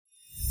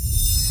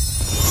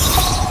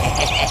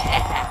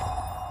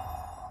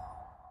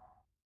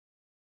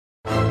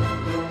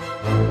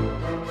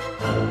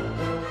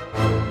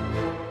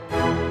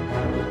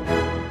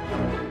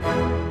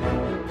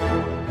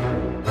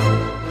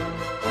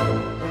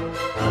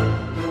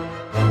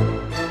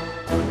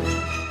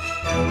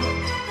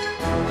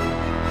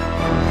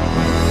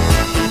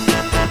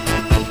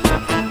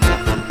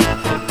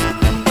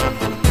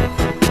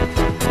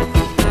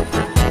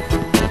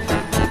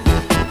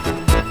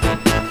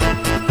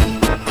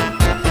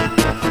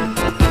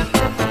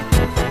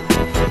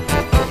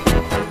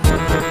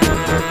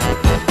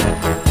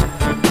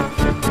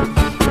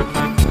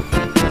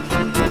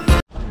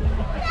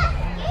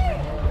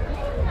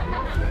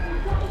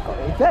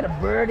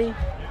Birdie.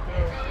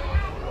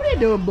 What are you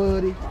doing,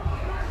 buddy?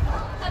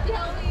 Happy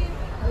Halloween.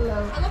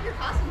 Hello. I love your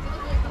costume.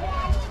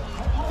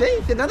 See,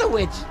 it's another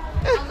witch.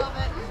 I love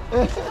it.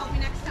 You should help me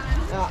next time.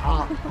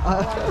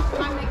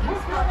 I'm making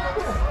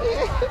spoilers.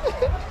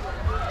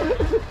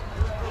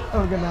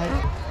 Oh, good night.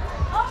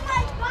 Oh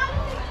my God!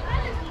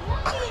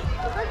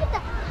 Look at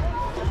that!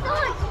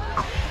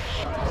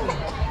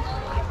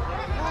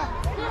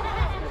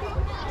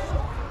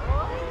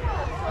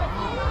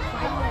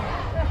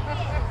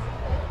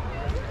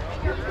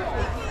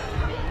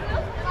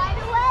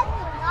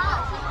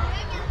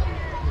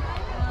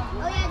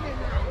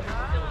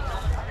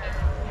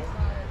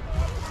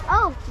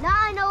 Oh, now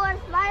I know where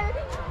spider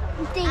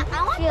thing.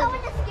 I want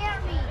someone to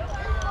scare me.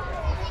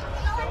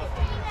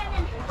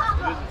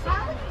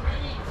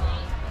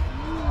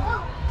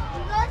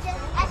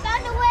 I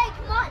found a way.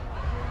 Come on.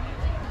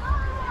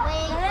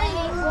 Wait.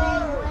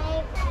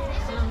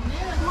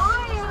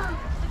 Mario.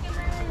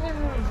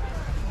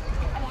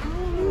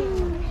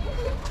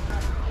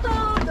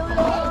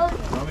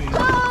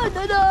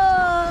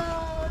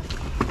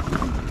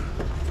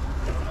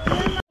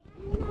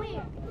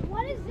 Wait,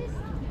 what is this?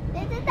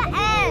 This is the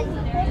egg.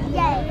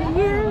 Yeah.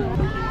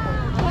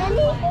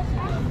 Candy?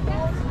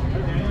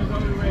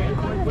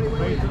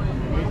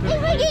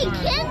 If I get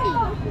candy.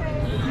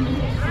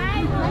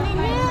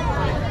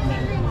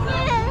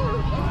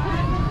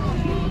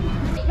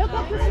 Look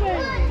up this way.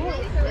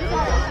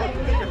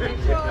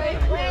 Go.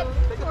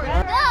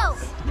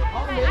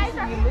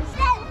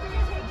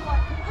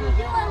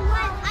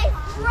 I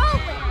throw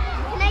it.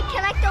 Can I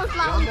collect those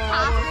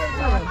lollipops?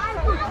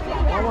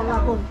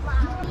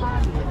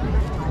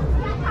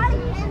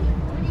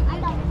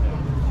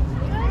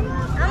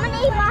 I'm gonna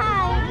eat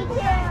mine.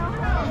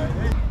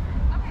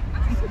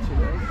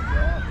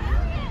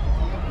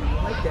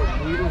 Like that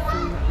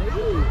beautiful.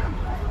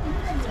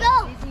 Let's go.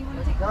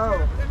 Go.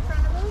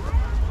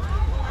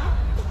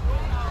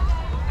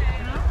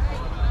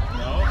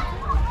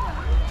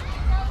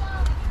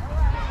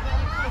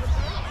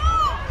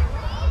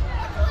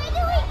 Where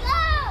do we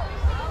go?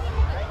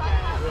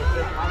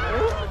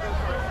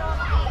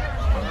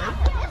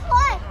 This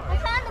way. I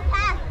found the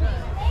path.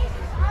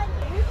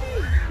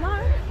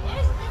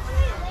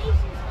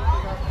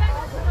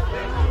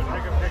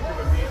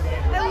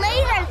 They're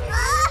lasers.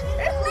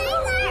 There's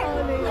lasers.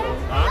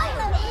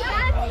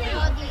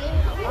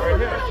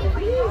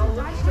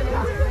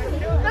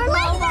 They're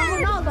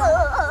lasers.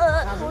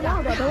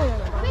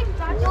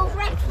 Go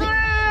Rexer.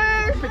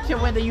 Picture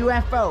with the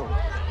UFO.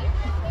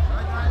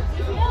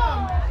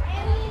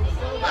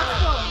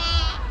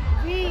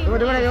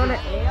 Doing it.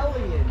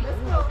 Alien.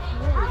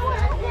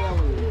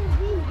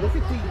 Look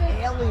at the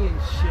alien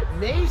ship.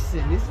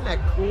 Mason, isn't that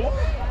cool?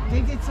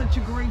 They did such a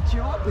great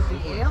job with the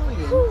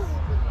aliens.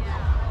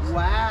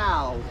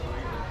 Wow.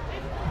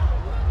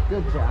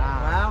 Good job.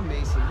 Wow,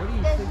 Mason. What do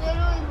you think?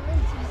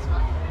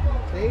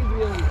 They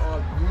really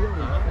are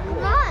really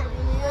cool.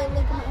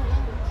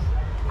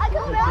 I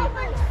can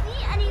barely see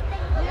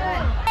anything.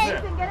 Hey,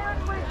 can get out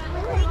with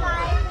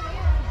guys.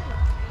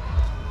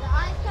 The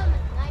eyes come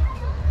at night.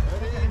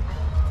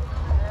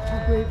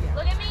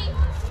 Look at me.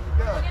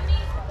 Look at me.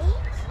 8?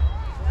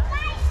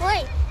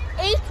 Wait,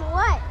 8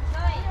 what?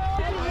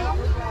 Come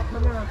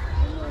here.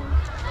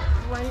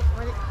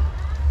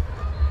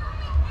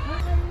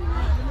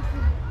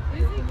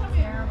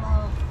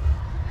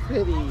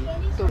 Pity.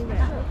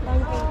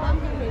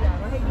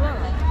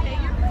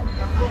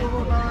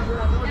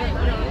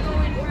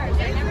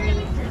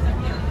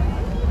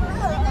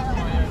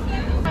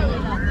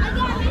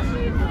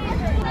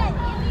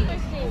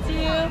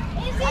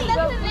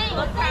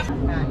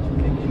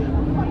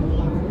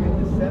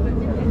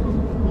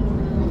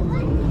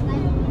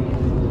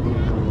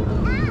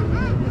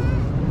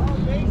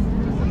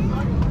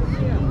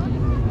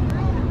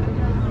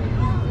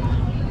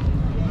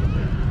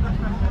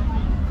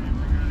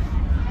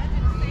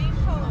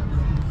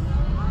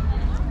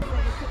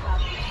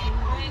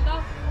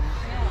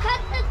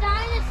 Cut the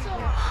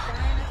dinosaur.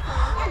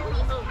 At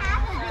least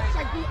half of it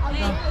should be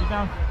alive. Sit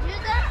down.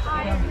 Use the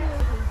arm.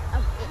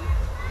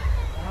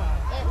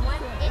 It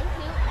 1, it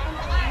 2,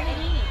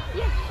 and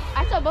it. I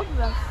saw both of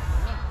them.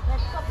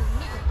 Let's go.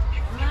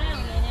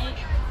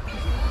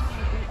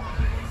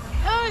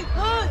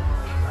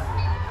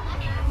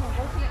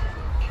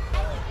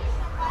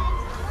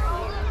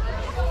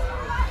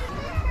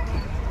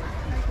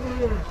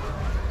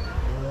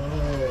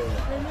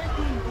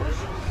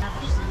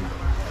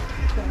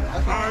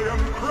 I am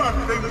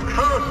crafting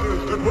curses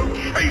that will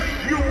chase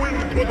you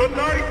into the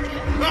night.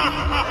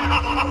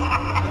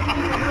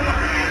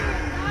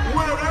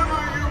 Wherever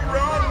you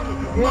run,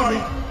 my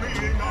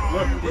seeing eyes.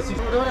 Look, this is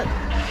doing it.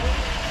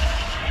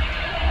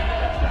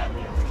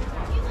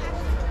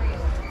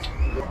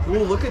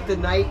 Ooh, look at the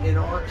knight in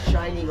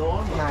shining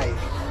armor.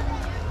 Nice.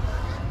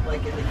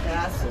 Like in the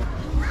castle.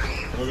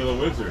 Look at the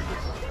wizard.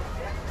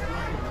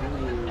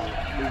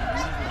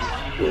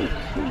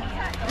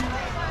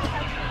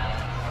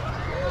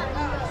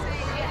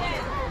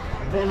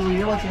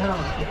 Memory, what's your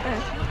home?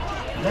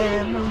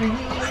 Memory.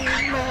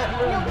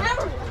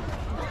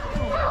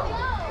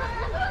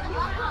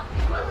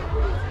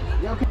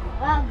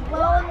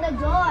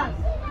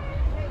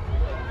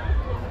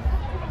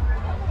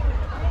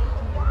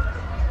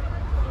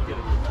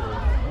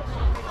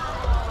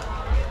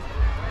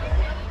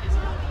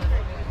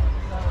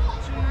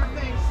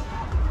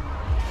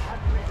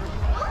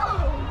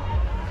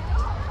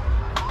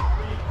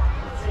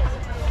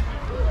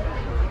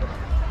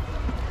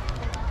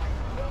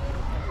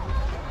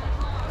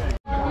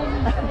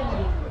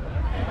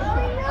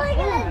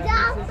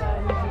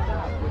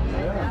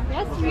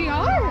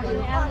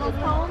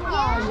 almost home?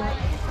 Yeah.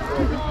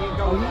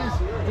 Oh,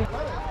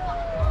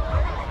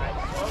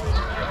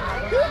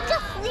 Who's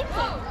just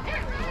sleeping?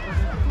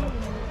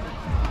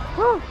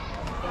 Woo!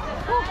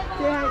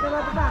 Say hi, come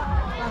at the back.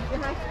 Say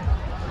hi.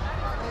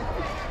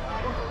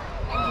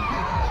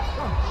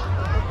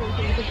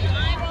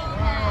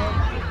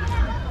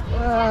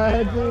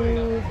 One,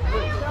 two,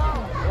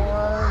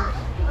 1,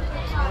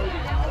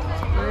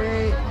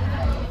 3.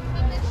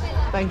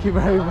 Thank you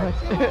very much.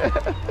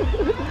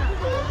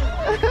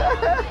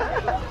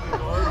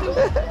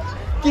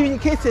 Give me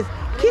kisses.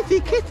 Kissy,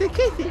 kissy,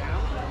 kissy.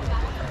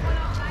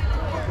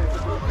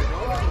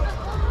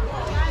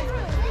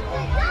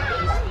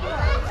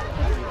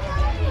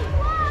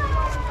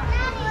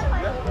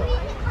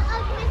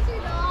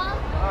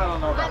 I don't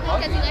know about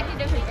Because you like to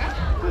do it.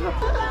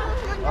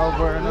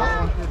 Over and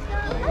over.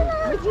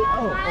 Do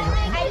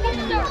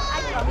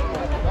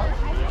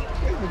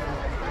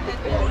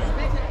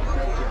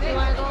you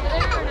want to go over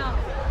there or no?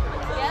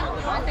 Yeah?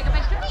 You want to take a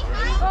picture?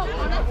 Oh,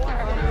 next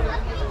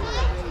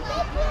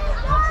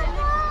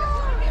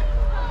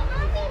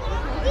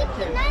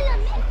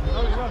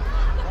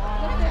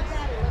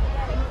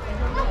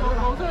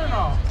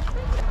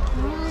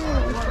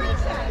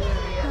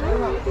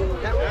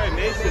Hey,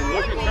 Mason,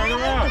 look and turn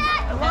around.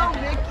 Hello,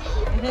 Mickey.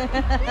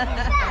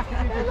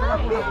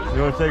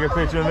 You want to take a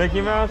picture of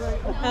Mickey Mouse?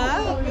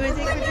 Huh? You want to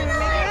take a picture of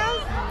Mickey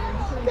Mouse?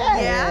 Go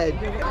ahead.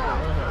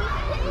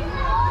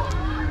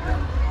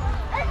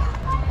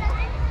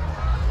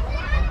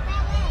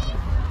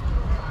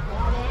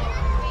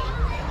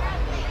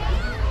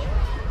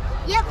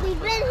 Yep,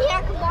 we've been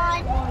here. Come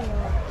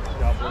on.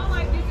 Oh,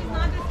 like this is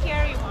not the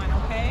scary one,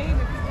 okay?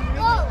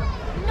 Oh,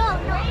 no,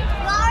 no. You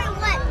already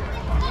went.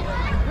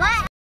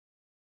 What?